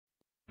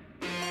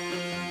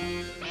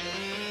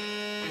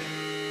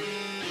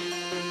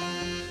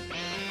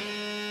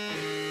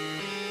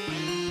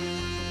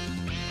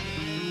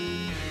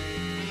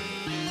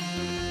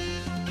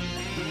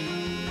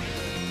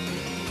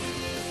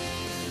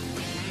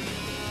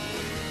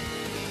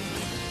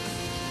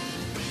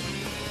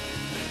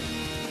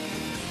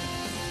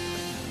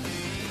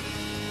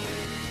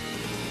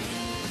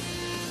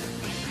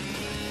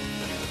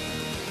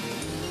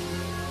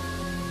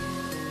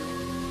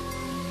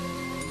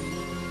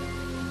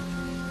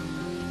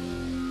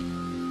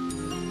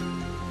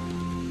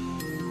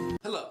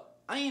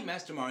I am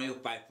MasterMario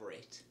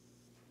 548.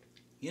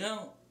 You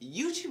know,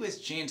 YouTube has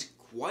changed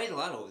quite a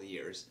lot over the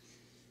years.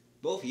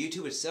 Both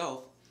YouTube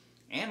itself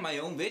and my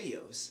own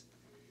videos.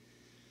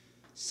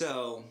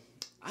 So,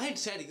 I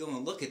decided to go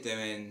and look at them,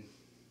 and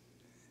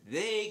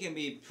they can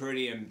be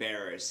pretty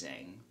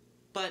embarrassing.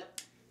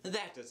 But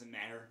that doesn't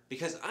matter,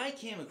 because I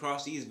came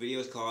across these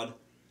videos called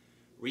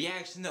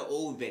Reaction to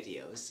Old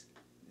Videos.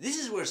 This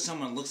is where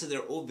someone looks at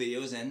their old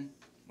videos and,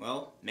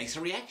 well, makes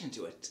a reaction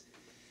to it.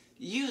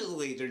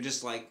 Usually they're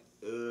just like,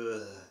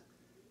 ugh,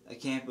 I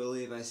can't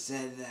believe I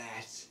said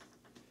that.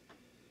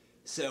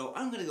 So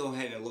I'm going to go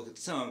ahead and look at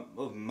some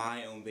of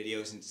my own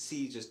videos and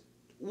see just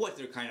what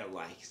they're kind of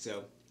like.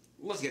 So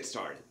let's get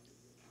started.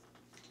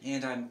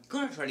 And I'm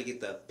going to try to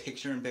get the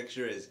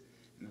picture-in-picture as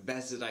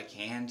best as I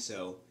can,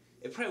 so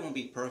it probably won't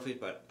be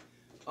perfect, but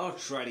I'll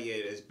try to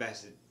get it as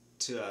best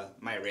to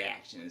my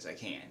reaction as I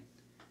can.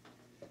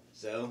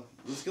 So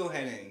let's go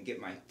ahead and get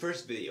my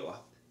first video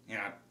up. And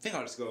I think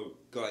I'll just go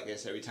like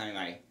this every time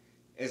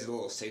as a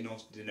little signal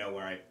to know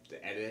where I have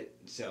to edit it.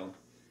 So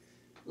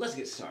let's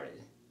get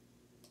started.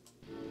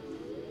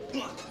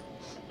 What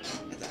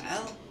the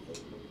hell?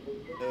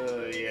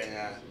 Oh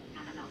yeah.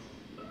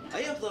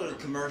 I uploaded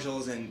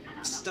commercials and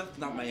stuff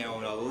not my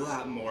own a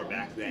lot more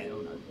back then.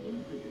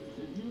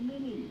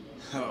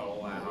 Oh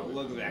wow,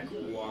 look at that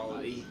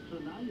quality.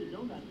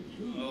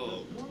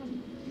 Oh.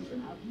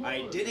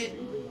 I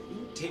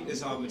didn't take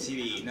this off of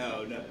TV.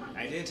 No,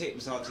 I didn't take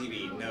this off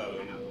TV. No,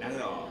 not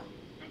at all.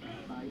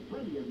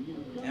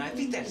 And I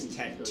think that's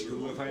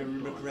tattoo if I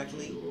remember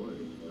correctly.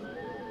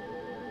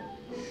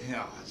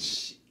 Oh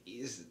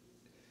jeez.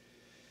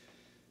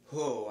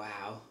 Oh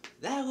wow.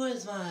 That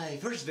was my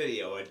first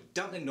video, a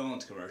Dunkin'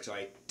 Donuts commercial.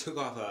 I took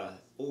off a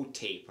old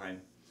tape.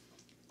 I'm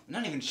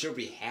not even sure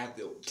we have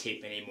the old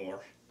tape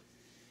anymore.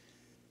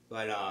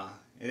 But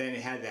and then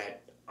it had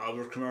that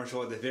other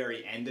commercial at the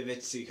very end of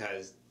it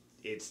because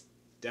it's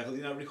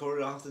definitely not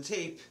recorded off the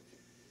tape.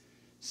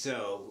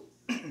 So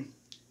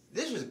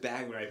this was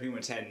back when I pretty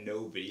much had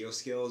no video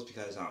skills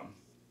because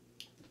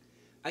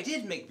I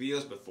did make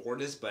videos before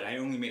this, but I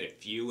only made a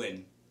few,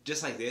 and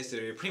just like this,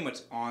 they're pretty much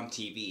on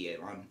TV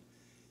and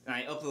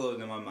I uploaded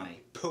them on my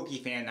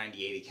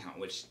PokeFan98 account,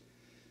 which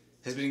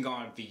has been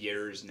gone for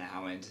years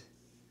now, and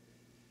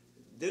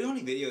the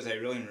only videos I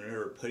really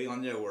remember putting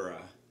on there were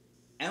a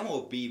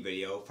MLB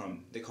video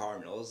from the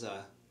Cardinals,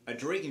 a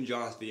Drake and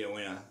Josh video,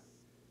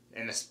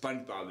 and a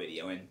SpongeBob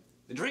video. And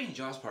the Drake and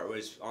Josh part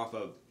was off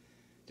of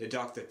the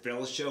Dr.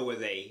 Phil show where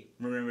they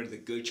remembered the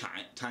good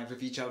times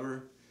with each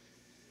other.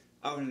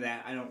 Other than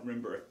that, I don't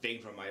remember a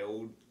thing from my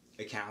old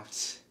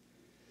accounts.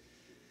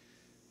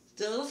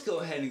 So let's go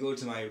ahead and go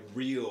to my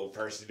real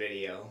first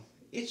video.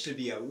 It should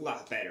be a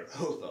lot better,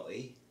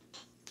 hopefully.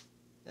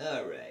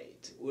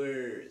 Alright,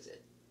 where is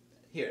it?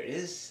 Here it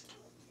is.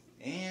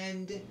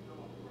 And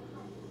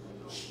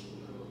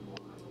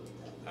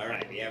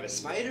alright, we have a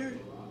spider.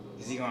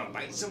 Is he gonna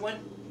bite someone?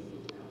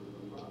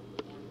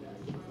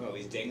 Oh,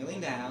 he's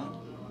dangling down.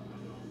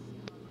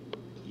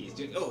 He's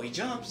doing. Oh, he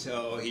jumps.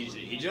 Oh,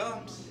 he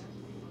jumps.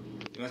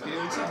 He must be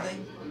doing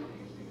something.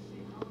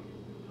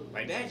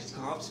 My dad just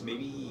coughs.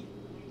 Maybe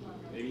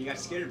he got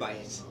scared by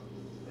it.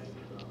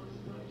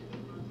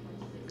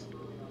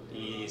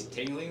 He's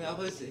tangling up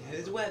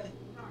his web.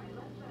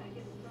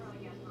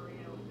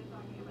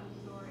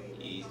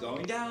 He's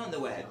going down the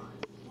web.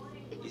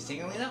 He's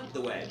tangling up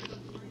the web.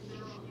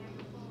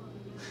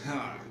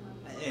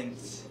 And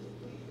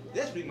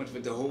that's pretty much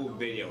what the whole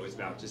video is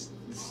about. Just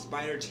the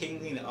spider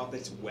tangling up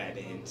its web,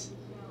 and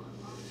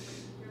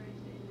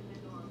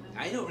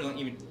I don't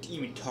really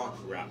even talk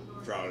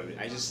throughout it.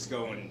 I just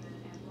go and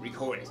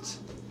record it.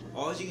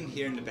 All you can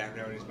hear in the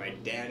background is my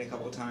dad a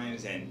couple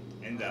times and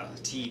the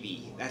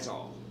TV. That's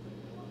all.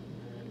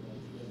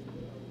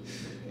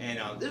 And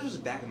this was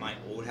back in my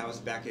old house,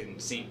 back in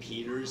St.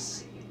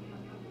 Peter's.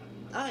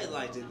 I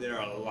liked it there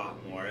a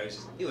lot more.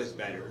 It was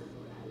better.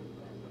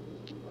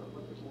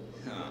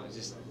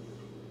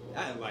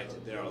 I liked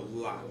it there a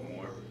lot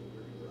more.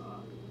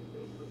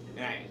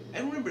 And I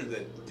remember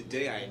the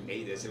day I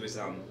made this. It was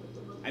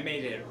I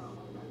made it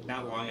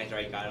not long after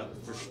I got up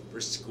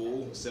for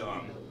school. So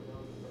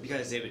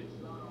because it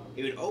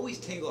would always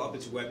tangle up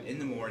its web in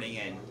the morning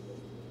and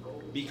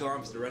be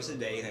gone for the rest of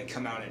the day and then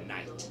come out at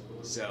night.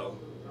 So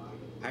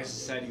I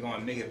decided to go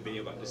and make a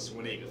video about this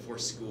one day before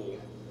school.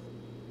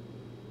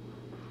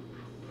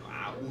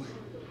 Wow.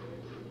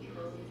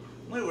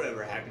 I wonder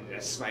whatever happened to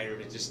that spider.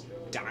 If it just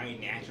died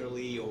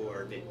naturally,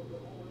 or if it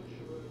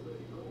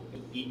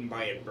was eaten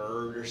by a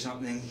bird or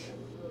something.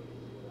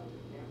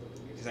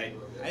 Because I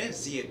didn't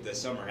see it the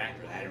summer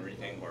after that or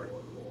anything, or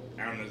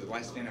I don't know the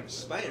lifespan of a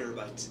spider,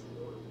 but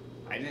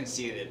I didn't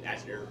see it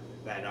after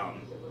that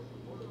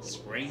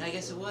spring, I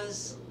guess it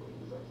was.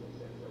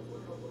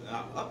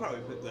 I'll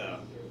probably put the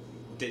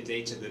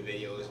dates of the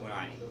videos when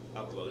I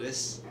upload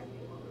this.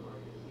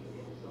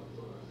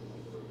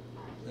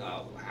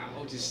 Oh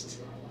wow, just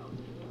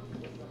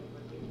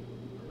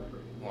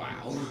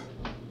wow.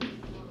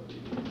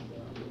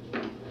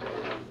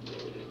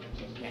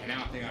 Yeah,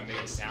 now I think I'm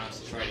making sounds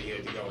to try to get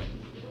it to go in.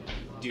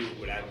 do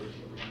whatever.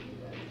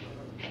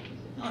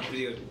 How much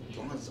video?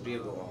 How long does the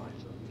video go on?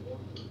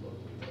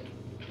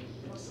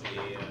 Let's see.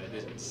 It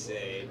doesn't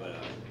say, but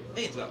I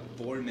think it's about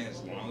 4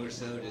 minutes long or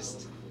so.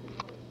 Just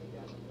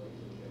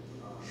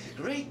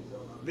great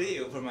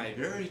video for my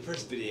very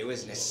first video,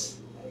 isn't it?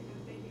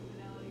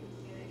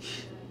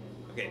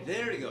 Okay,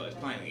 there we go.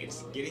 Finally,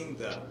 it's getting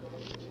the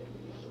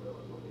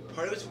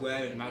part of its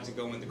web and about to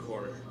go in the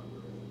corner.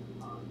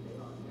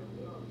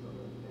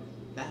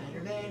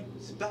 Spider-Man,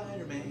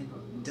 Spider-Man,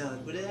 does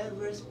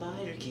whatever a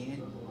spider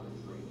can.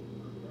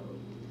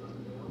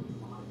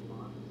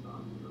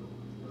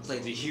 It's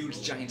like the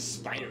huge giant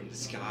spider in the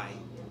sky.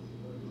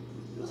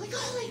 I was like,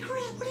 holy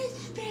crap, what is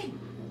that thing?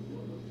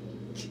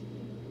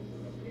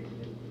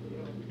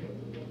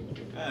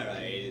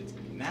 Alright,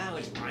 now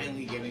it's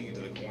finally getting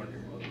into the corner.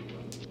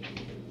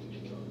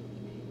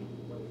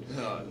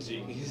 Oh,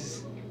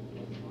 jeez.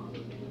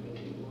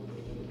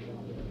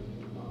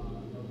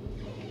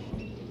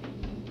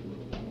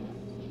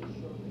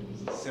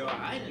 So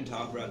I didn't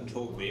talk about the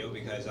whole video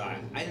because I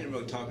didn't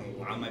really talk in a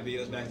lot of my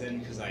videos back then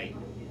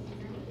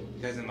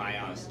because of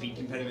my speech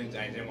impediment.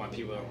 I didn't want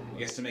people, I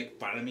guess, to make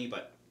fun of me.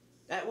 But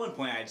at one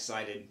point I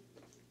decided,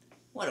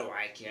 what do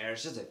I care?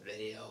 It's just a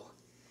video.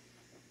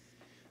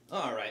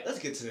 All right, let's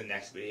get to the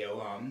next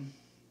video.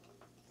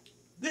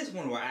 This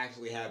one will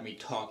actually have me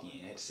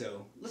talking in it,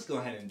 so let's go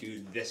ahead and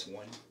do this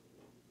one.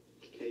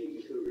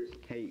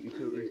 Hey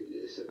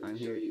YouTubers, I'm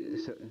here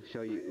to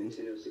show you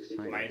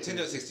my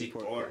Nintendo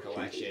 64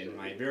 collection,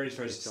 my very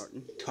first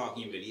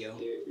talking video.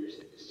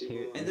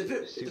 And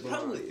the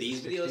problem with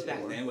these videos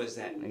back then was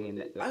that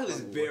I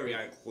was very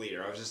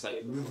unclear. I was just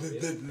like,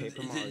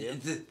 Paper Mario.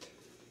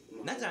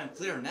 Not that I'm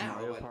clear now,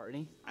 Mario but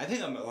Party. I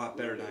think I'm a lot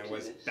better than I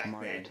was back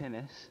Mario then.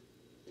 Tennis.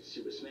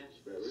 Super Smash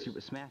Brothers.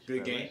 Super Smash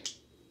Good Brothers. game.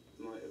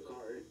 Mario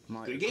Kart.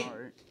 Mario Good game.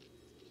 Kart.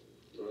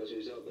 Legend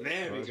of Zelda.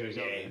 Very good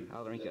game.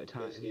 I'll rank out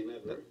time. Best game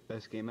ever.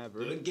 Best game ever.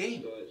 Good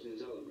game. The Legend of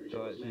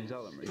Zelda. Legend of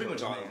Zelda. Pretty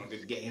much all of them are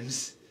good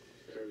games.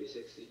 Kirby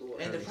 64.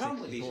 And the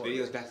problem with these 64.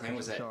 videos back then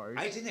was that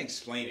I didn't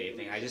explain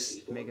anything. I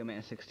just Mega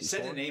Man 64.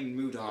 said the name and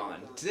moved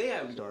on. Today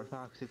Star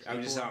Fox 64. I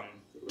would just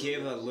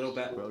give a little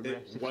bit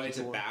what it's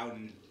about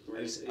and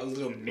just a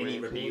little mini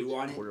review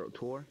on it. World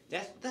Tour.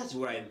 That's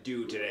what I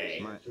do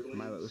today.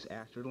 Milo's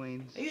Astro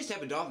Lanes. I used to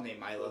have a dog named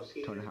Milo.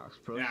 Tony Hawk's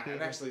Pro And I'm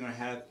Skater. actually going to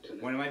have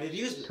one of my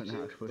reviews, Tony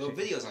Hawk's Pro little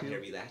Skater videos on 2.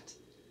 here be that.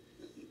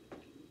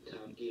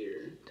 Top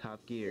Gear.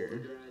 Top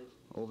Gear.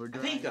 I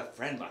Overdrive. think a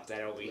friend left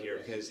that over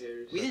here because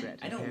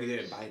I know we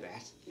didn't buy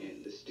that.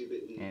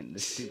 And the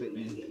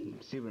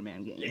stupid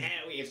Superman game. Yeah,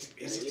 we have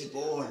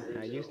 64.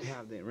 I used to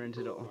have the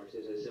original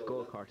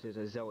gold cartridge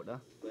of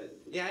Zelda.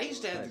 Yeah, I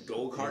used to have the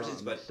gold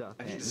cartridges, but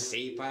I think the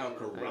save file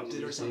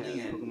corrupted or something,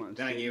 and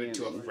then I gave it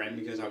to a friend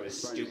because I was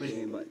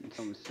stupid. But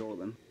someone stole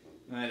them.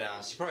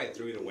 But she probably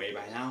threw it away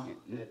by now.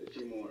 I have a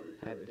few more.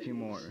 I have a few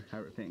more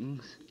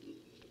things.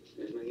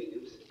 There's my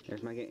games.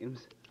 There's my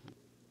games.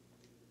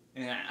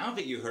 And I don't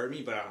think you heard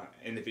me, but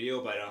in the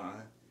video, but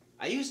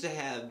I used to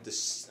have the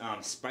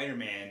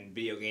Spider-Man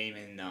video game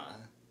in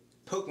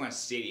Pokemon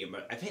Stadium,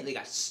 but I think they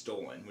got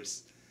stolen,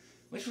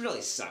 which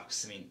really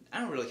sucks. I mean,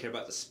 I don't really care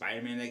about the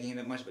Spider-Man that game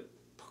that much, but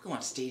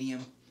Pokemon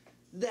Stadium,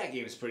 that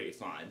game is pretty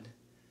fun.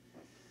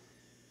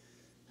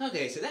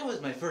 Okay, so that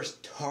was my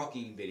first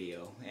talking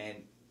video,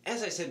 and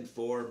as I said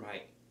before,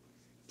 my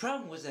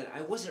problem was that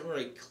I wasn't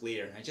really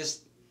clear. I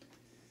just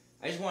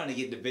wanted to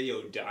get the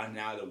video done and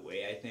out of the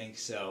way, I think,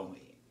 so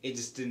it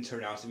just didn't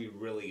turn out to be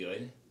really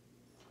good.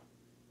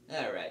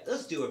 Alright,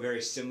 let's do a very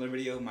similar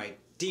video, my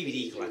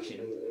DVD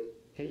collection.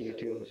 Hey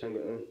YouTube, this time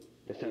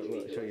I'm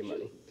going to show you my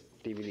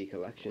DVD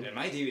collection. And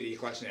my DVD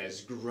collection has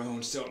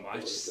grown so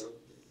much.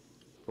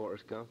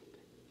 Forrest Gump.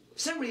 For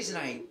some reason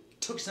I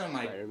took some of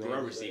my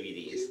brother's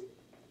DVDs.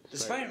 The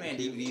Spider-Man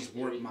DVDs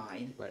weren't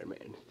mine.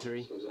 Spider-Man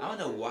 3. I don't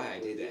know why I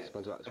did that.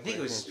 I think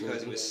it was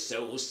because it was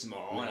so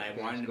small and I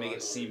wanted to make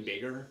it seem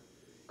bigger.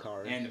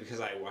 Cars. And because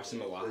I watched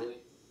them a lot.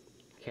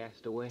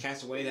 Castaway.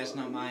 Castaway, that's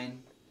not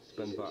mine.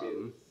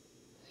 SpongeBob.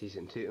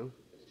 Season 2.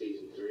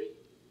 Season 3.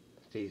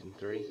 Season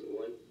 3. Season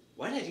 1.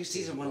 Why did I do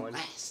season 1 1.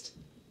 last?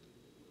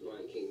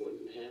 Lion King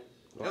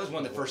 1.5. That was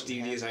one of the first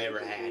DVDs I ever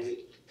had.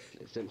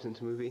 The Simpsons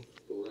movie.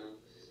 Full House.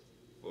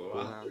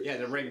 Full House. Yeah,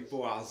 they're bringing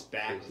Full House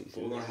back.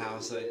 Full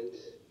House.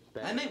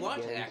 I may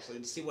watch it actually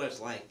to see what it's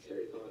like.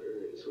 Harry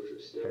Potter and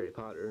Sorcerer's Stone. Harry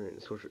Potter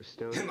and Sorcerer's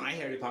Stone. My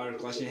Harry Potter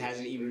collection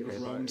hasn't even grown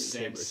Chamber of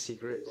since.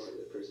 Secrets.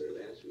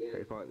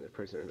 Harry Potter and the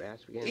Prisoner of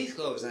Azkaban. Harry Potter and the Prisoner of Azkaban. Case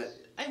closed.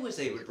 I wish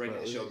they would bring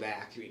that show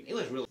back. I mean, it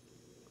was really.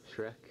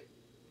 Shrek.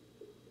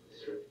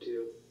 Shrek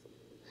 2.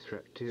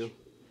 Shrek 2.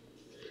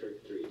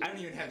 Shrek 3. I don't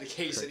even have the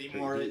case Shrek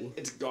anymore. 3D.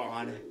 It's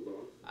gone.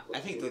 I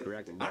think the.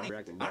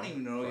 I don't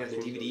even know if I have the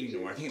DVD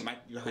anymore. I think it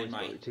might be behind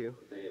my 2.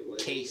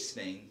 case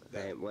thing. I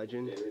Am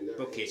Legend.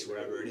 Bookcase,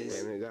 whatever it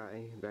is. Family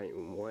Guy.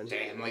 Volume 1.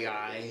 Family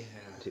Guy.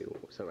 2.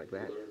 Something like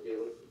that.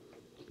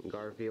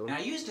 Garfield. And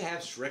I used to have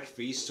Shrek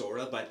Free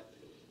Sora, but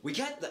I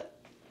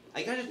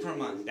got it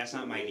from That's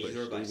not mine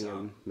either, but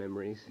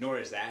Memories. nor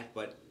is that.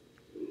 But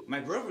My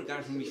brother got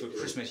it for me for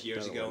Christmas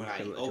years ago, and I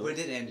Similar to opened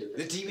it, and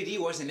the DVD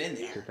wasn't in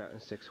there.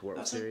 2006 I World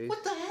was like, Series.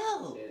 what the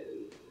hell?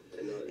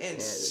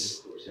 And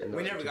And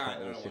we never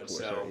got another one,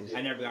 so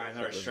I never got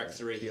another Shrek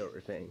 3.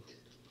 Favorite thing.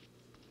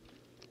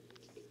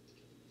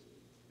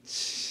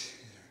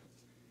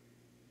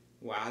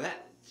 Wow,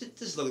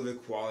 just look at the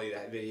quality of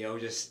that video.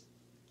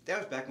 That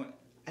was back when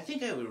I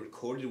think I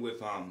recorded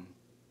with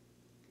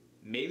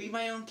maybe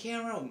my own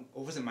camera,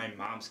 or was it my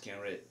mom's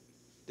camera? It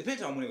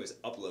depends on when it was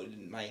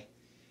uploaded. My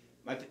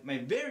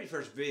very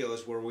first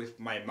videos were with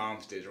my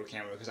mom's digital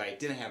camera because I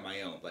didn't have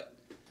my own. But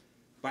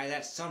by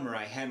that summer,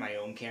 I had my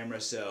own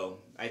camera, so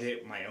I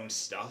did my own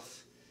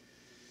stuff.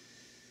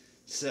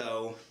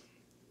 So,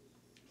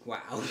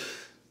 wow.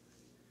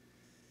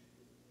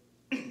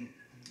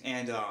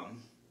 And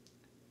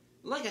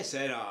like I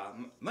said,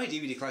 my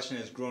DVD collection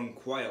has grown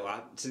quite a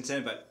lot since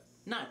then, but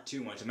not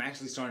too much. I'm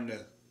actually starting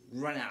to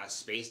run out of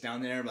space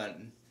down there, but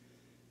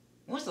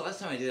when was the last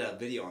time I did a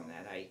video on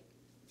that?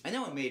 I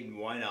know I made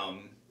one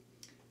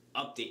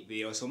update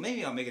video, so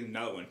maybe I'll make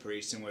another one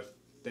pretty soon with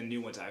the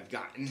new ones I've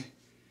gotten.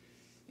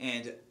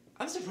 And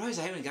I'm surprised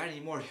I haven't got any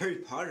more Harry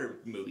Potter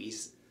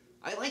movies.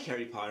 I like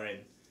Harry Potter, and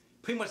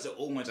pretty much the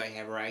old ones I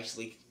have are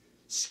actually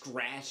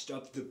scratched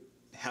up the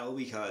hell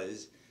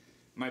because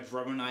my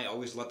brother and I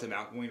always let them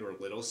out when we were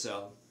little,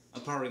 so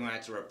I'm probably going to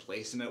have to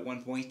replace them at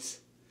one point.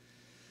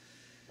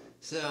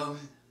 So,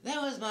 that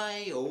was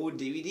my old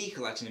DVD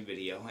collection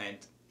video, and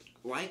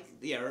like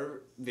the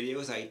other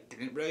videos, I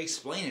didn't really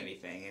explain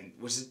anything, and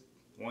was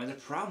one of the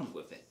problems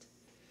with it.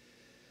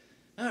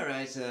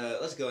 Alright,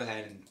 let's go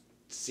ahead and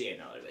see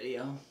another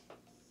video.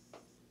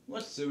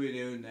 What should we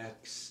do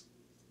next?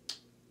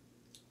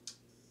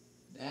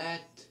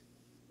 That...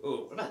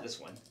 Oh, what about this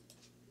one?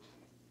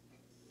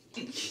 I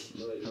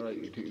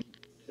like YouTube.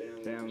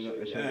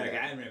 Okay,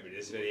 I remember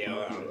this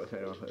video.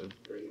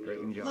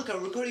 Look,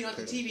 I'm recording on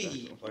the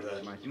TV, or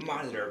the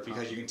monitor,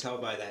 because you can tell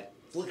by that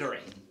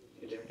flickering.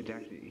 It's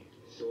actually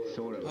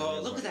sort of.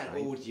 Oh, look at that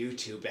old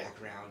YouTube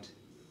background.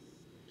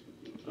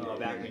 Oh,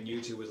 back when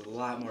YouTube was a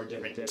lot more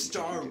different.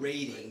 Star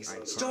ratings.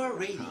 Star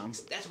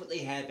ratings. That's what they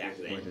had back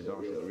then. Which is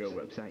also a real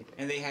website.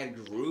 And they had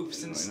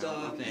groups and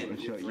stuff, and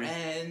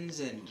friends,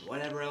 and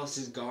whatever else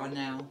is gone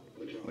now.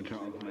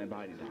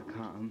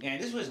 MyBody.com.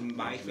 And this was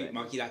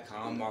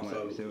MySweetMonkey.com off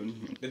of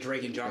the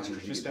Drake and Josh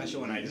Christmas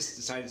special, and I just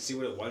decided to see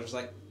what it was. I was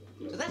like,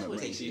 so that's what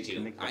takes you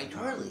to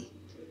iCarly.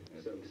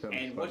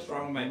 And What's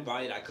Wrong with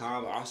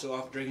MyBody.com, also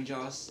off Drake and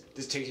Josh.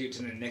 This takes you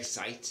to the next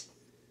site.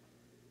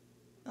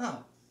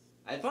 Oh,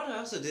 I thought I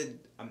also did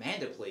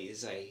Amanda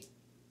Please.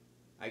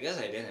 I guess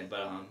I didn't,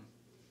 but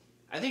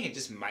I think it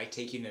just might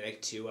take you to the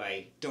next two.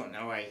 I don't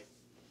know. I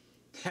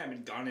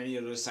haven't gone to any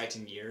of those sites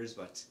in years,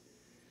 but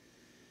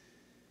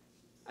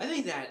I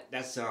think that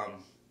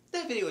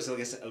video was, I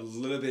guess, a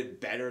little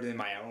bit better than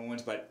my other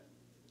ones, but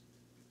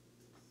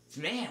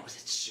man, was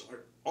it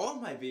short. All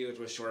my videos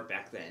were short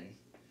back then.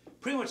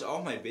 Pretty much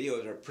all my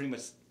videos are pretty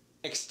much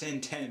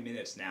extend 10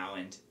 minutes now,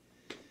 and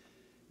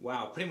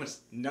wow, pretty much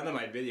none of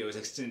my videos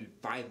extended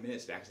 5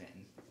 minutes back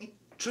then.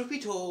 Truth be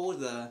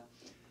told,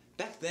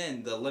 back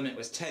then the limit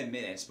was 10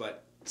 minutes,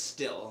 but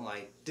still,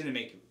 I didn't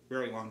make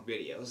very long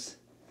videos.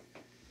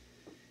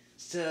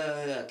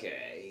 So,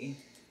 okay.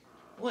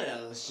 What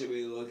else should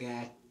we look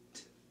at?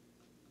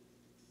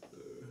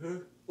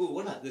 Ooh,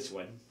 what about this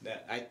one?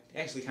 I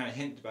actually kind of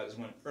hinted about this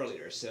one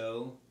earlier,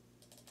 so...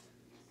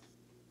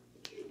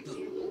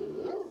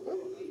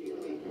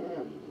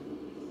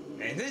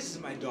 And this is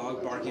my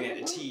dog barking at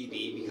the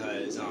TV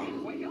because,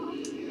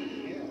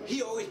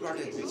 he always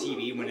barked at the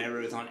TV whenever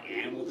it was on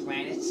Animal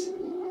Planet.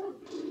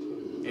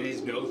 And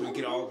his nose would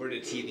get all over the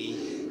TV.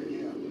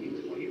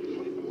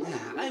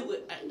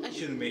 I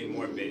should have made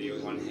more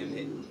videos on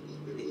him.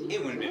 It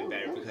would have been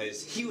better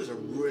because he was a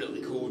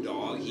really cool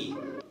dog.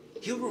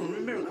 He'll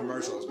remember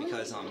commercials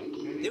because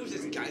there was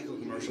this Geico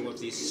commercial with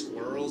these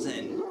squirrels,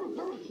 and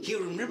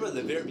he'll remember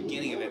the very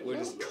beginning of it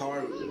with the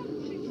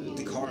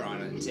car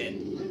on it,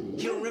 and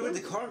he'll remember the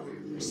car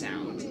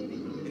sound.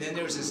 And then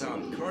there was this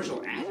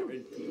commercial after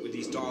it with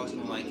these dogs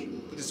going like,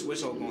 with this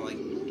whistle going like,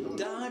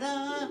 da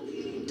da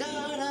da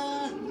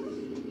da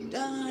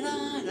da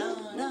da da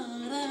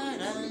da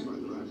da.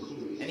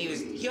 And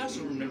he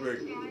also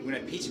remembered when a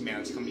pizza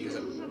man was coming because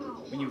of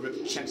when you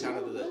rip checks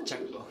out of the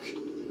checkbook.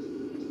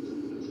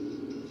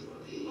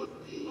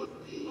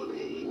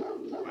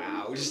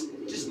 Wow,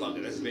 just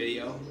loving this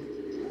video.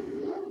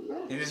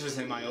 And this was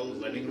in my old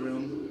living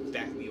room,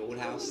 back in the old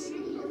house.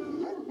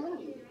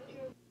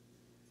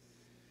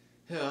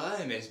 Oh,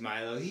 I miss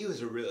Milo. He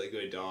was a really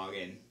good dog,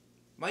 and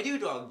my new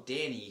dog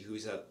Danny,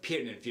 who's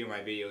appeared in a few of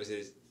my videos,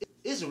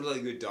 is a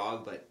really good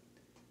dog, but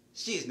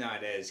she's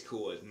not as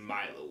cool as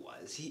Milo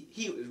was.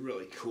 He was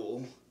really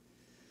cool.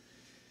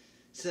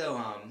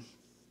 So,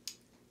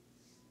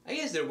 I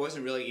guess there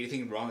wasn't really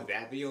anything wrong with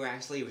that video,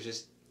 actually. It was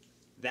just,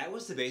 that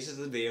was the basis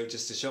of the video,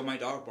 just to show my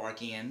dog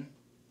barking, and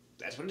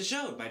that's what it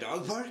showed, my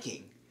dog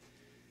barking.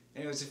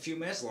 And it was a few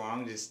minutes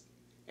long, it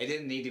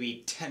didn't need to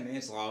be 10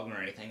 minutes long or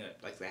anything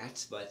like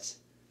that, but,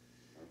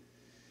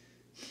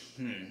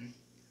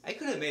 I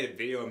could have made a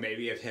video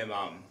maybe of him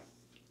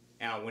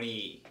when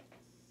he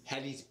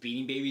had these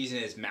Beanie Babies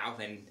in his mouth,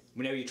 and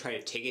whenever you try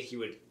to take it, he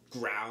would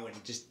growl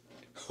and just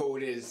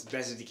hold it as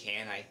best as he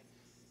can. I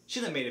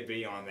should have made a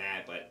video on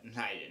that, but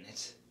I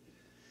didn't.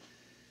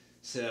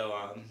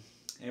 So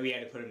and we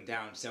had to put him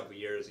down several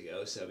years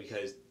ago. So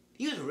because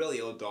he was a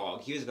really old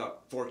dog, he was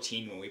about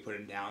 14 when we put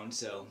him down.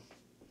 So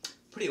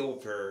pretty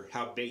old for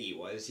how big he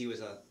was. He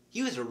was a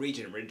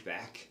region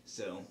Ridgeback.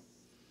 So.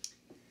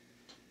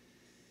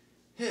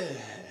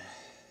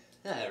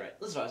 Alright,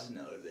 let's watch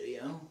another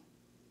video.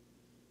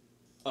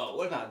 Oh,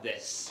 what about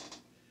this?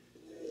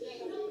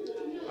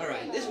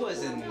 Alright, this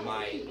was at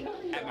my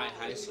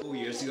high school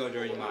years ago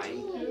during my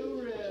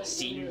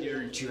senior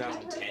year in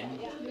 2010.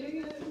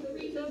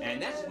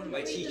 And that's one of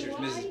my teachers,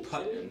 Mrs.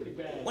 Putnam.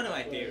 One of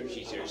my favorite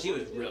teachers. She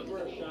was really cool.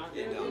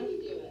 And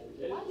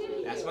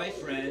that's my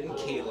friend,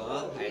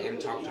 Kayla. I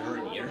haven't talked to her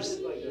in years.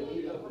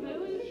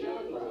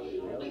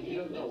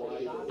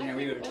 And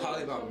we were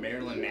talking about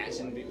Marilyn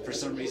Manson for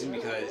some reason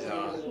because,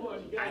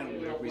 I don't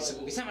remember, we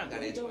somehow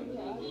got into him.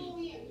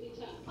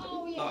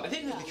 I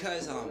think it was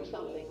because,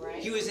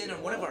 he was in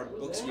one of our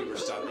books we were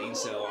studying,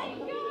 so,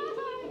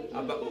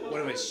 about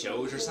one of his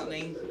shows or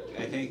something,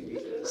 I think,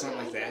 something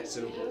like that,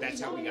 so that's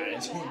how we got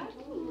into him.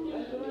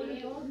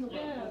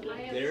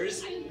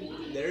 There's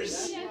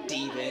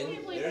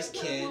Steven, there's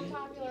Ken,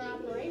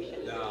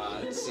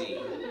 let's see,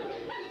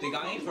 the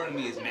guy in front of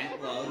me is Matt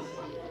Love.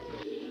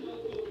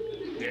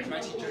 There's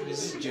my teacher,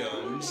 Mrs.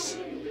 Jones.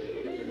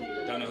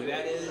 Don't know who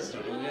that is,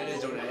 don't know who that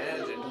is, don't know who that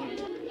is.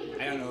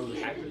 I don't know who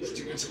half of these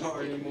students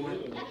are anymore.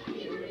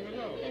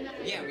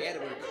 Yeah, we had to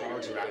wear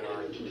cards around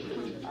our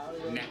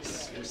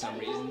necks for some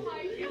reason.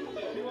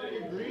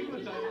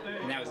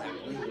 And that was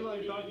happening.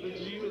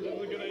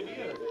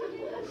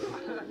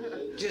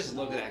 Just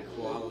look at that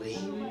quality.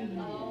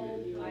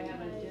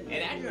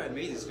 And after I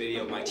made this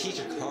video, my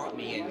teacher caught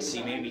me and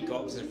she made me go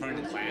up to the front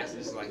of the class and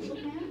was like,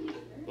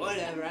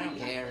 whatever, I don't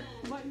care.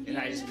 And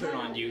I just put it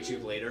on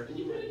YouTube later.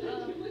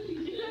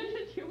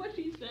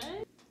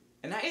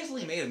 And I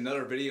actually made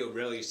another video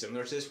really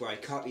similar to this where I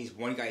caught these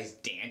one guys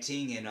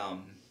dancing and I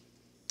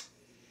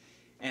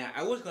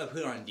was going to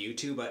put it on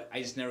YouTube, but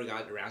I just never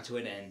got around to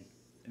it, and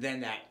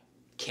then that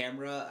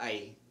camera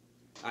I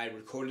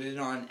recorded it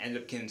on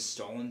ended up getting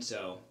stolen,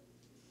 so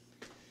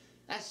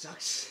that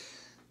sucks.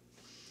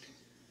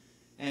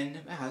 And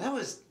wow, that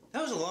was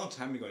a long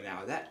time ago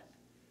now. That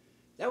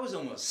was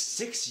almost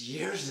 6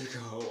 years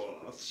ago.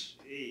 Oh,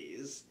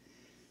 jeez.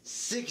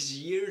 6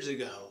 years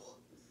ago.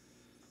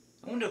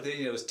 I wonder if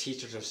any of those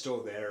teachers are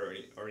still there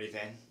or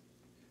anything.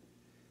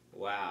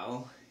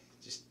 Wow.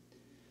 Just,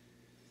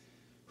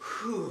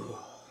 whew.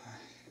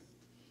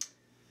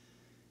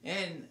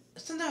 And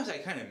sometimes I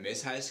kind of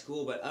miss high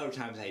school, but other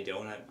times I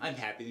don't. I'm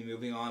happy to be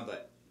moving on,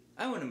 but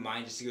I wouldn't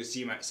mind just to go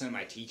see some of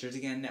my teachers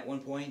again at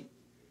one point.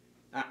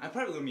 I'm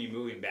probably going to be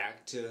moving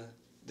back to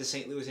the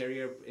St. Louis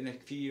area in a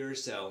few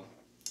years, so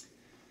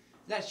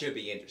that should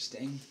be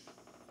interesting.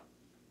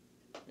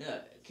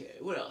 Yeah, okay,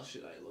 what else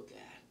should I look at?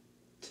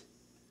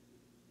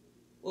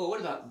 Well,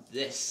 what about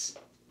this?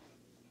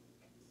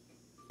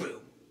 Boom.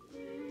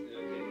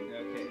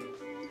 Okay.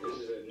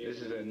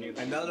 This is a new.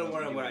 Another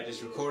one of what I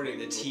just recorded,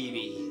 the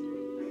TV.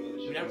 I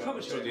mean, I'll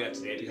probably still do that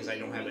today because I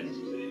don't have a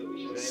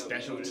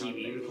special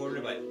TV recorder,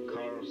 but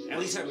at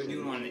least I would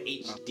do it on an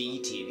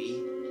HD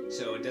TV,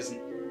 so it doesn't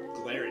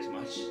glare as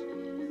much.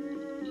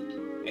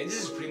 And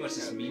this is pretty much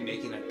just me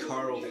making a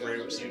Carl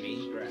Ferguson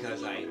me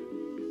because I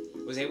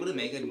was able to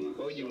make a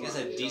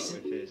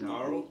decent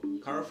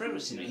Carl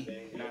Ferguson me.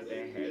 Not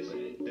that head, but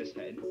this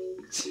head.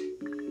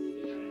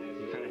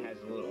 It kind of has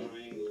a little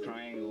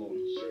triangle,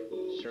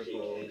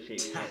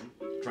 circle-shaped head.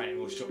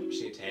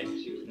 Triangle-shaped head.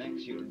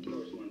 Next, you of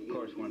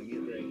course want to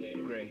get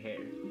gray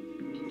hair.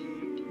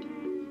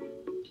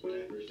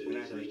 When I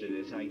first did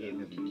this, I gave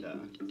him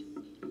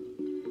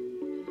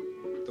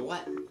the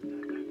what?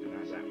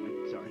 Not that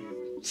one. Sorry.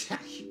 Yeah,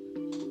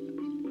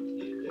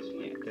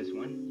 this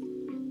one.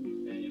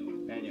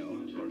 Manual,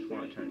 of course,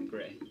 want to turn it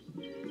gray.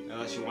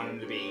 Unless you want him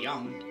to be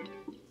young.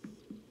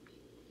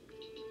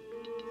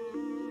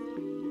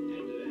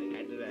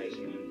 After that,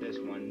 this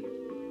one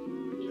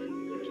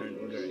turn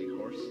gray, of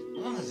course.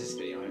 How long is this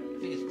video? I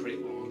think it's pretty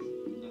long.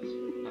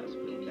 Let's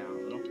put them down a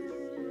little.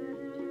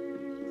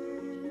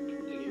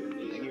 I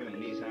give him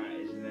these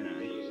eyes, and then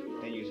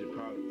I use it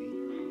probably.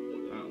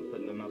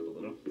 Put them up a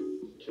little.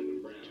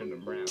 Turn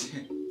them brown.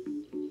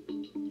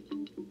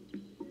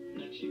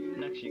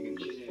 Next, you can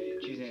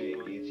choose any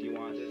of these you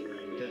want.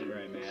 It doesn't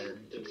really matter.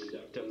 It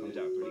still comes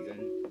out pretty good.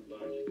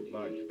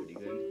 Large, pretty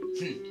good.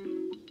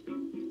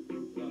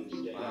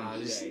 Wow,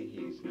 this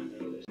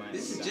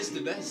is just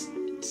the best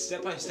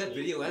step-by-step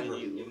video ever.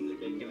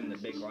 Give him the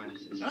big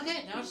glasses.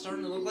 Okay, now it's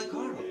starting to look like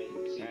Carl.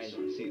 As you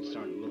can see, it's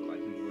starting to look like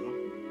him a little.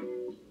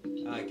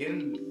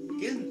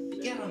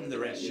 Get him the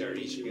red shirt.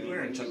 He's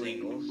wearing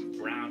something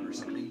brown or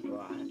something.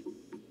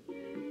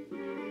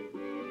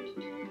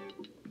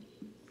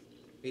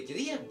 Wait, did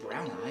he have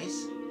brown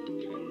eyes?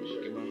 Give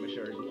him a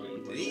shirt.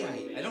 Did he?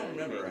 I don't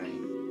remember. I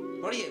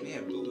thought he may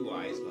have blue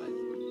eyes, but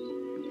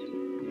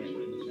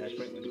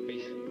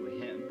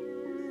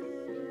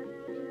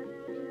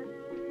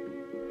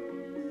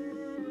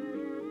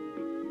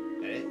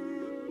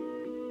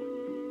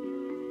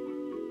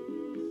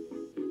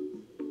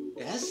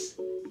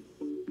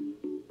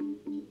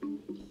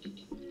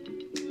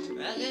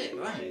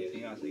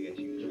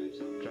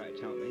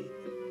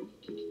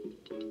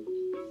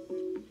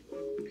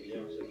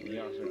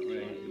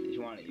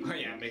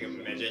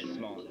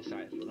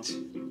side a little.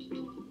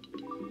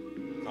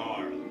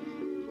 Carl.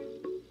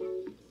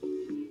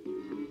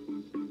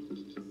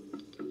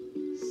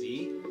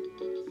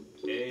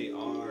 C-A-R-L.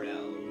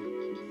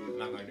 I'm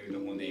not going to do the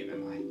whole name,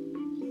 am I?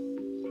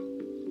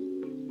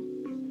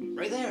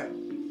 Right there!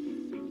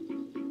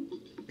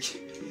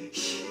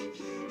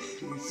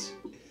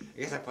 I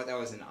guess I thought that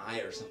was an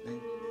I or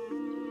something.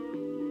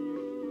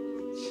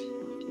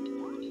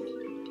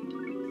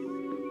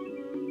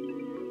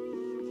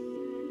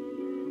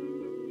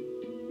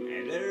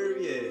 And there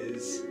he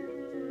is.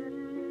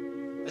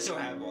 I still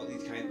have all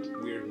these kind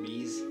of weird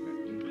me's.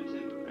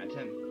 That's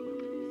him.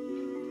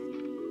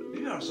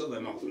 Maybe I'll show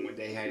them off one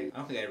day. I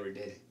don't think I ever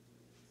did.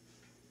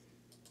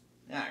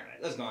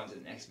 Alright, let's go on to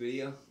the next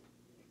video.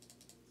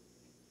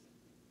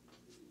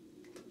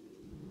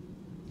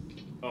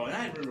 Oh, and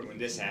I remember when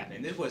this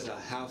happened. This was a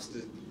house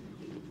that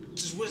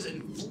just was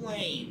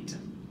inflamed.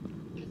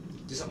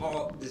 Just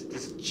all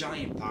this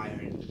giant fire.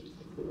 And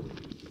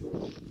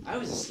I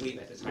was asleep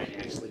at the time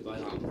actually, but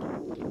I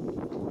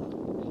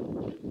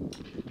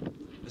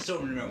still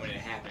remember when it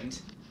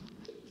happened.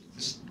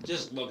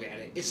 Just look at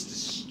it. It's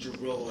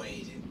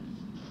destroyed.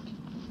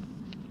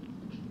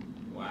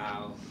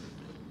 Wow.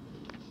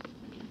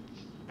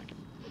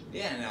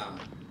 Yeah, no.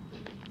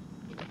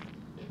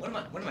 One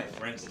of my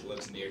friends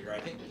lives near here. I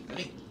think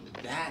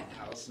that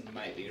house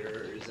might be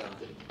hers.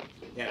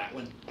 Yeah, that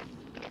one.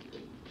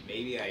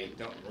 Maybe, I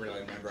don't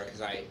really remember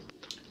because I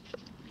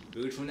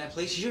moved from that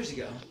place years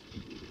ago.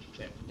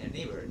 That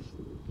neighborhood.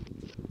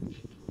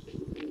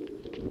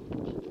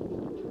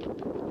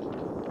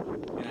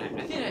 And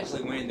I think I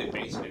actually went in the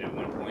basement at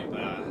one point,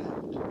 but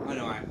oh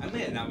no, I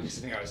made it now because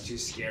I think I was too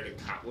scared a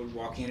cop would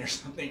walk in or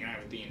something and I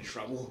would be in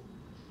trouble.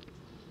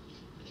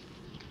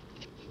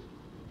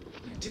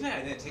 Too bad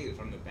I didn't take it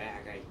from the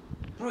back. I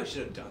probably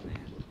should have done that.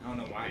 I don't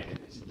know why I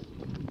didn't.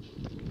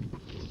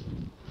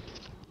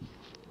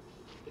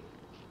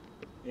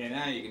 Yeah,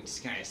 now you can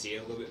just kind of see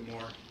it a little bit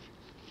more.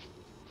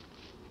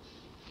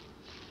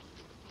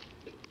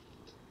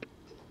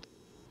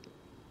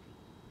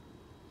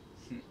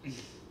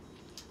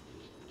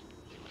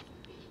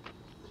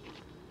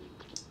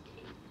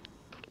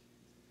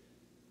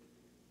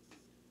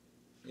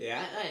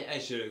 Yeah, I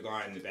should have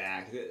gone in the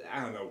back. I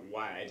don't know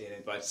why I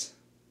didn't, but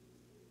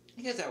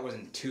I guess that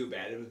wasn't too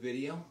bad of a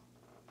video.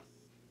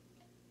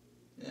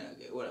 Yeah,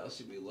 okay, what else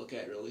should we look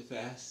at really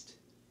fast?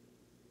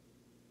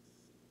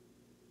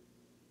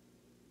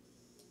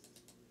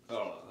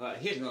 Oh,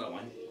 here's another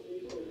one.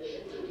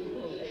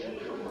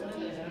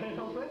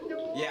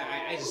 Yeah,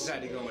 I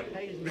decided to go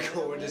and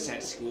record this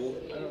at school.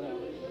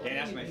 And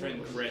that's my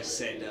friend Chris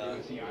said,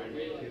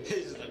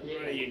 he's like,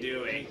 what are you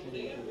doing?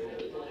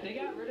 They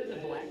got rid of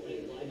the black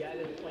dude, the guy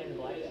that's playing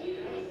black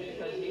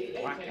dude.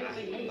 Black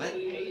guy? What?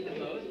 Paid the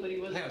most, but he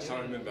I think I was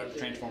talking to him about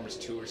Transformers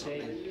 2 or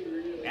something.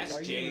 That's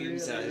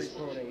James,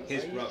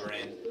 his brother,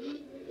 and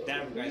that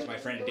other guy's my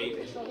friend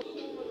David.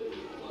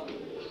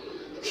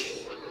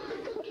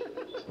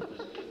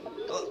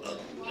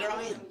 There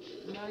I am.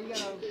 Now you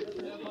gotta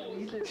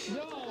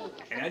no!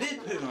 And I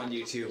did put it on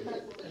YouTube.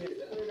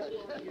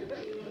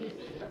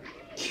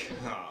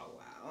 Oh,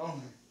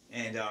 wow.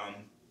 And,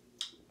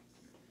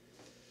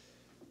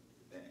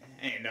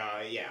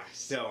 yeah,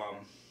 so,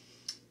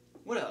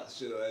 what else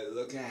should I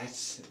look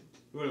at?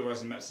 Really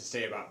wasn't much to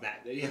say about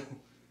that video.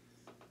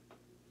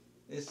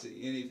 Let's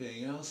see,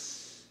 anything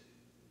else?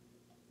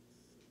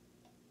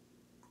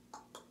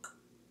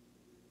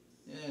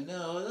 Yeah,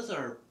 no, those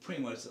are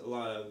pretty much a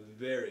lot of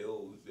very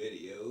old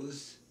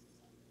videos.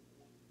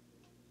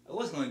 I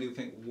was going to do, I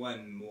think,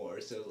 one more,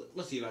 so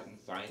let's see if I can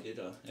find it.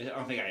 I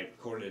don't think I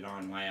recorded it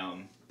on my,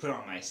 put it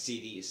on my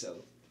CD, so I'm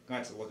going to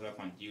have to look it up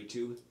on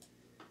YouTube.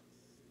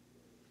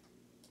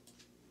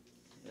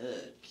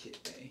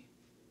 Okay.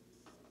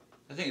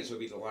 I think this will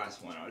be the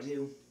last one I'll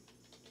do.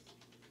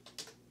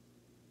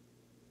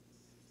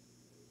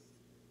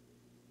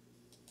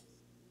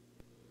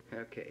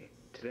 Okay,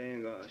 today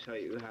I'm going to show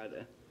you how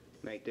to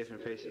make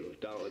different faces with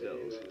dollar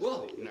bills.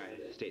 Whoa!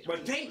 United States. My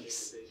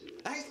face!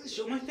 Actually,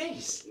 show my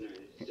face!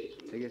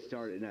 To get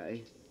started,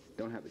 I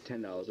don't have a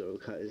 $10 bill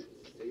because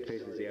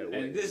faces the other way.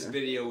 And this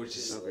video was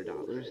just, other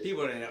dollars.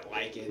 people didn't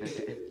like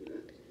it.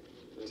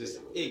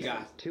 Just, it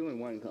got, 2 and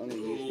 1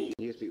 only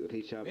used to be with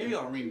each other. maybe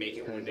I'll remake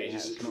it one day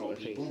because just to they have troll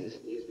smaller people. faces.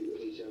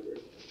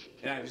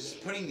 And I was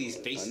just putting these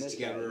faces this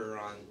together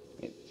on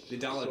the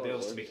dollar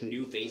bills to make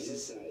new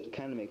faces. It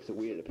kind of makes a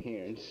weird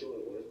appearance.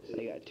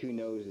 They got 2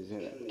 noses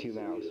and 2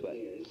 mouths, but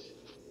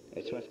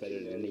it's much better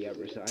than the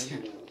other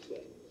side.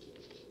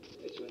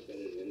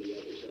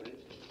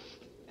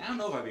 I don't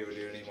know if I'll be able to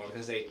do it anymore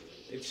because they've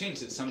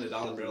changed some of the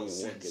dollar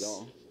bills Doesn't since. work at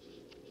all.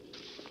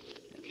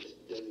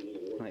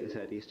 Like I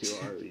said, these 2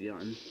 are already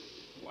done.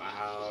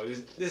 Wow,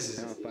 this is.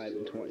 Now 5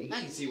 and 20.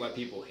 I can see why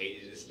people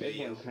hated this This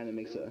video. one kind of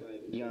makes a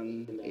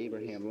young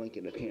Abraham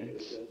Lincoln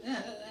appearance.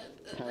 Yeah,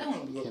 that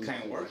one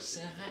kind of works.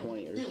 Yeah,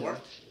 20 or it so.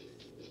 worked.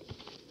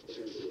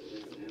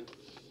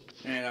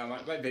 And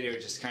my video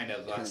just kind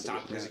of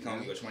stopped because it can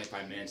only go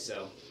 25 minutes,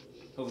 so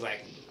hopefully I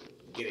can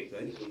get it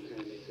good.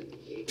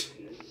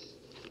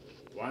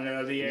 One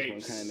of the This one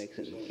apes. kind of makes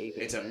it an ape.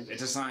 It's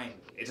a sign.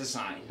 It's a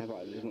sign. I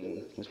thought this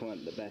one was one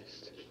of the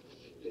best.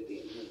 50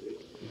 and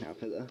 100. Now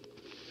for the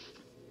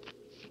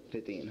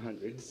 50 and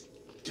 100s.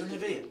 Doing a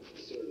video.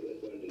 Sort of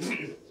like one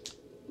together.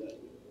 But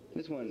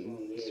This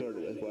one sort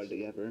of is well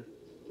together,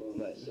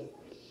 but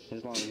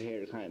his long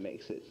hair kind of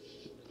makes it.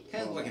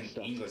 Kind of all like that an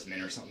stuff.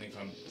 Englishman or something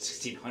from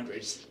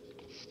 1600s.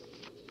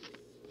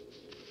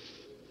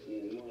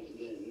 and once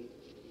again,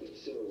 it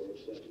sort of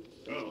works, but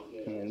Oh.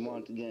 And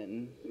once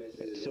again,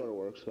 it sort of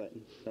works, but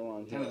the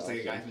long hair Kind of looks like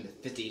a also guy from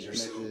the 50s or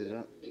so. messes it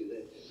up. do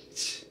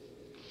this.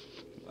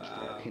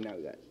 Wow. Okay, now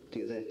we got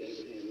do this.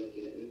 Abraham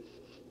Lincoln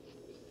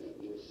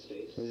and what's his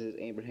face? This is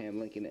Abraham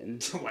Lincoln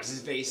and What's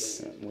his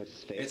face? what's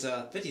his face? It's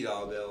a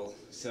 $50 bill,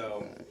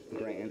 so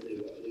Grant.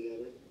 Pretty well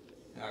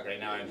together. okay,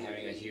 now I'm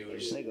having a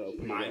huge They go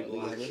pretty mind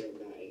well block. together.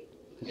 Real guy.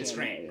 It's Yeah,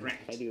 Grant, Grant.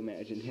 I do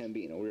imagine him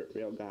being a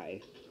real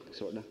guy,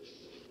 sorta.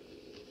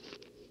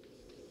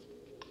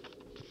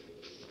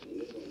 And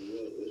this one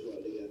really goes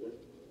well together.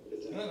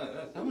 It's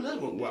That does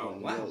work well.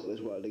 This one Wow.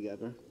 goes well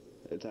together.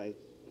 It's like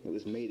it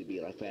was made to be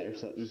like that or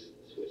something.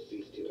 Switch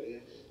these two, I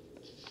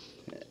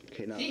guess.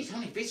 Okay, now Jeez, how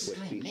many faces switch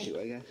can I these make? two,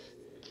 I guess.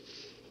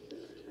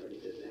 I already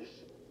did that.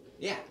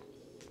 Yeah.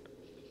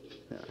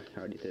 I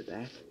already did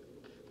that.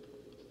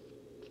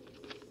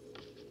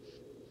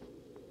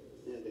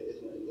 Yeah, okay,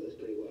 this one goes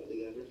pretty well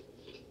together.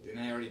 Didn't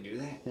I already do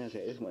that?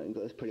 Okay, this one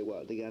goes pretty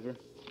well together.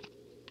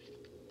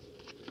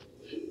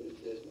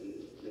 Shoot, this one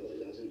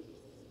really doesn't.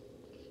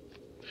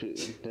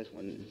 Shoot, this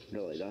one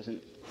really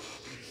doesn't.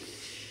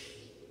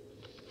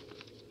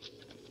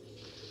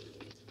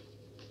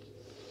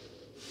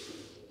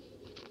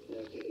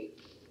 Okay,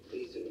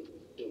 these two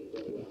don't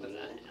go well What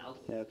at all.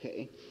 the hell?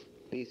 Okay,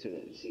 these two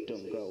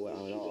don't go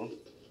well at all.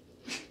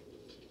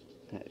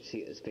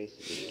 See, his face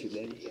is too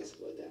big, Just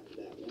like that for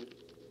that one.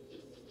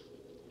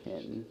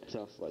 and it's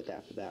also like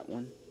that for that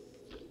one.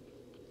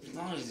 As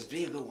long as this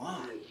video go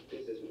on. I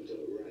guess this one to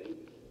the right.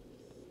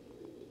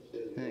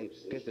 Doesn't I work,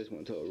 guess this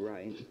one to the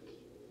right.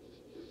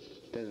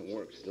 Doesn't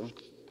work still.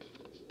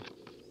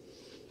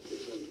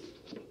 This one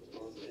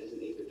also has an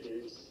ape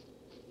appearance.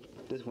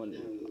 This one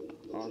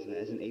also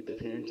has an ape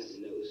appearance. Has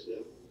a nose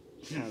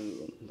though. Kind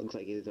of looks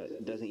like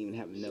it doesn't even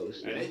have a nose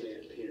still. Really?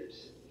 Bad appearance.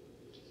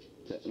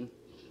 So,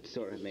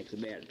 sort of makes a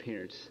bad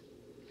appearance.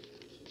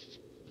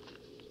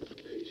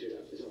 Pretty sure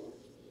that was all.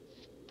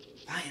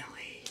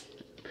 Finally.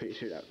 Pretty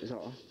sure that was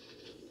all.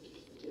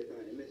 If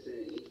I miss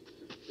any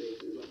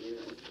faces, let me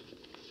know.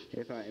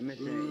 If I miss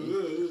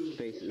any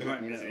faces, If let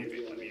I me miss know.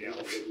 any- let me know.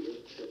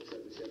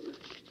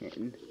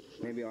 And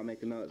maybe I'll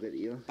make another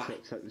video, Bye.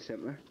 something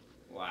similar.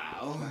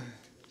 Wow.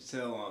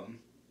 So,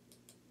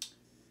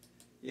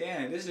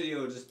 yeah, this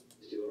video just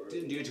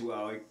didn't do too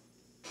well.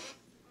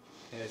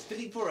 It has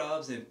 54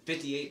 ups and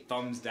 58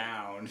 thumbs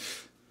down.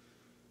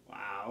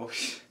 Wow.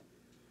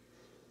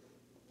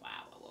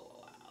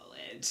 Wow.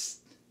 It's,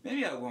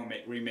 maybe I will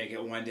remake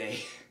it one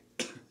day.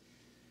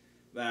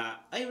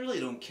 But I really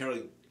don't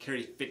carry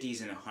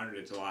 50s and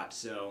 100s a lot,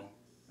 so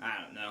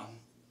I don't know.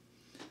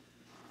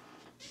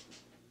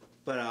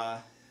 But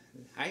I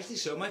actually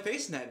showed my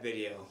face in that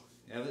video.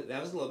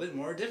 That was a little bit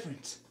more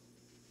different.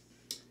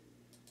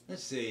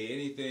 Let's see,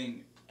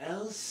 anything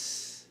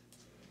else?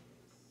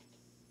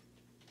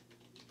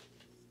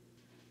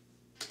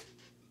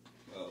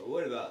 Oh,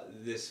 what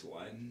about this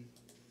one?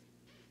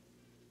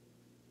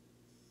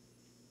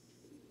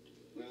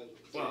 Well,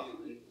 Wow.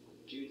 today on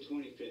June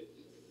 25th,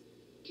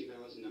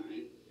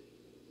 2009,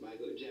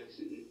 Michael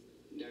Jackson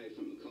died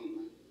from a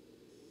coma,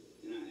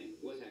 and I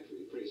was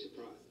actually pretty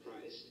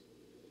surprised.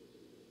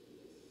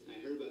 I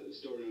heard about the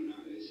story when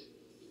I was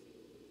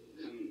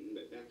coming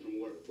back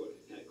from work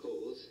at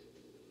Kohl's.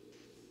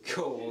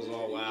 Coles,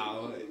 oh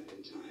wow. At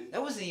the time.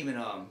 That wasn't even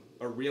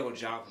a real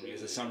job for me, it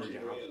was a summer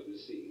job. To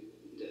see,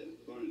 to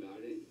learn about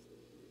it.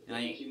 And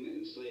A few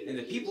minutes later, and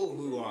the he people was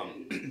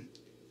who dead.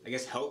 I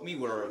guess helped me I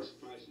were was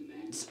surprised when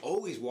that. just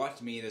always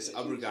watched me and this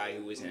other guy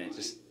who was in it,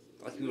 just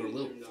like we were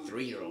little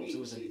 3-year-olds. It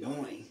was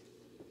annoying.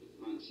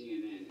 On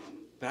CNN,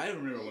 But I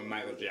remember when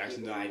Michael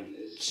Jackson died.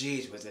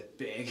 Jeez, was it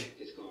big?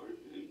 his car,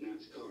 not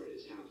his car,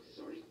 his house,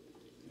 sorry.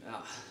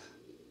 Ah.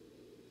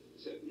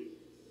 So,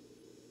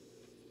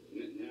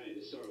 then I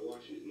just started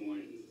watching it more,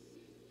 and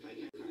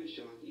I kind of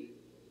shocking.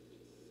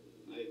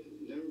 I've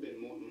never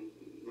been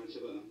much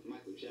of a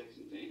Michael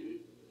Jackson fan.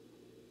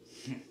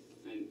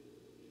 I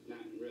not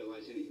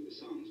realize any of his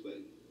songs, but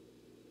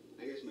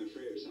I guess my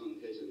favorite song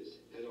of his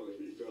has always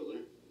been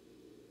Thriller.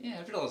 Yeah,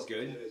 I feel it's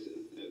good. That is,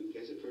 I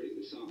guess, a pretty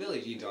good song.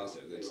 Billie Jean's also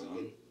a good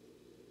song.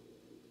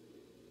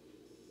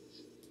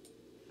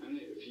 I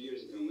remember a few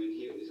years ago when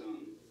he was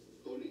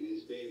holding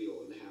his baby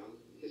over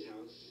his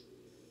house,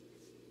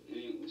 and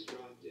he almost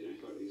dropped it.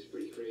 I thought it was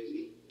pretty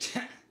crazy.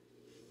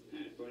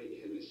 And I thought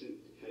he had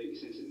to be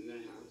sensitive in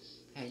that house.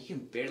 Yeah, you can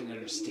barely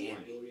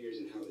understand me. Over years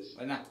and how his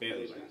Well, not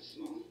barely, voice but got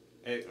small.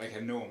 I like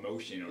have no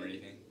emotion or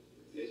anything.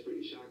 It's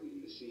pretty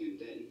shocking to see him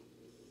dead.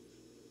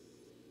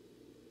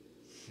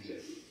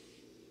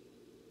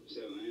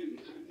 So I am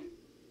kind of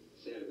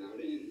sad about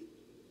it, and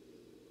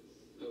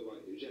hope all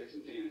your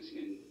Jackson fans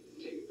can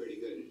take a pretty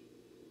good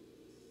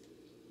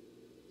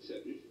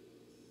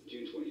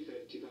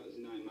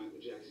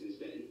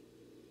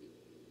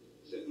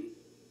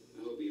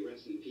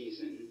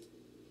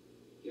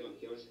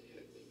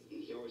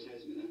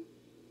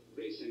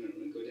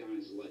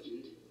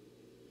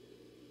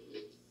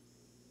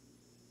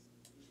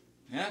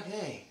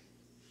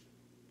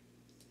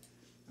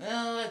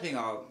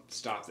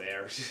stop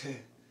there.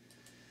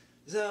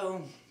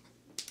 So,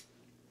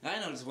 I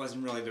know this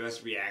wasn't really the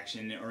best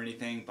reaction or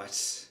anything,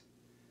 but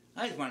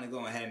I just want to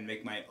go ahead and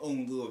make my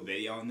own little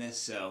video on this,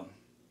 so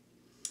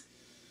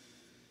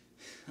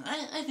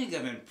I think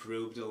I've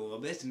improved a little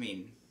bit. I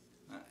mean,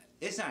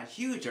 it's not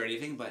huge or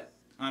anything, but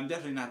I'm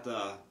definitely not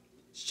the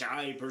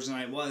shy person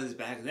I was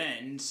back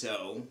then,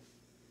 so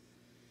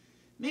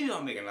maybe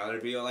I'll make another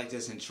video like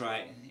this and try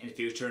it in the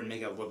future and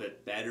make it a little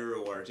bit better,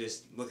 or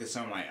just look at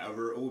some of my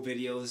other old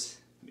videos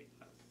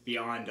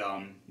beyond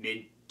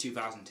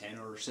mid-2010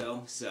 or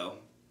so. So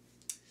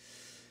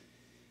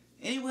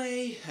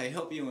anyway, I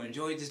hope you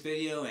enjoyed this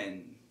video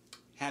and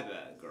have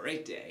a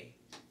great day.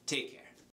 Take care.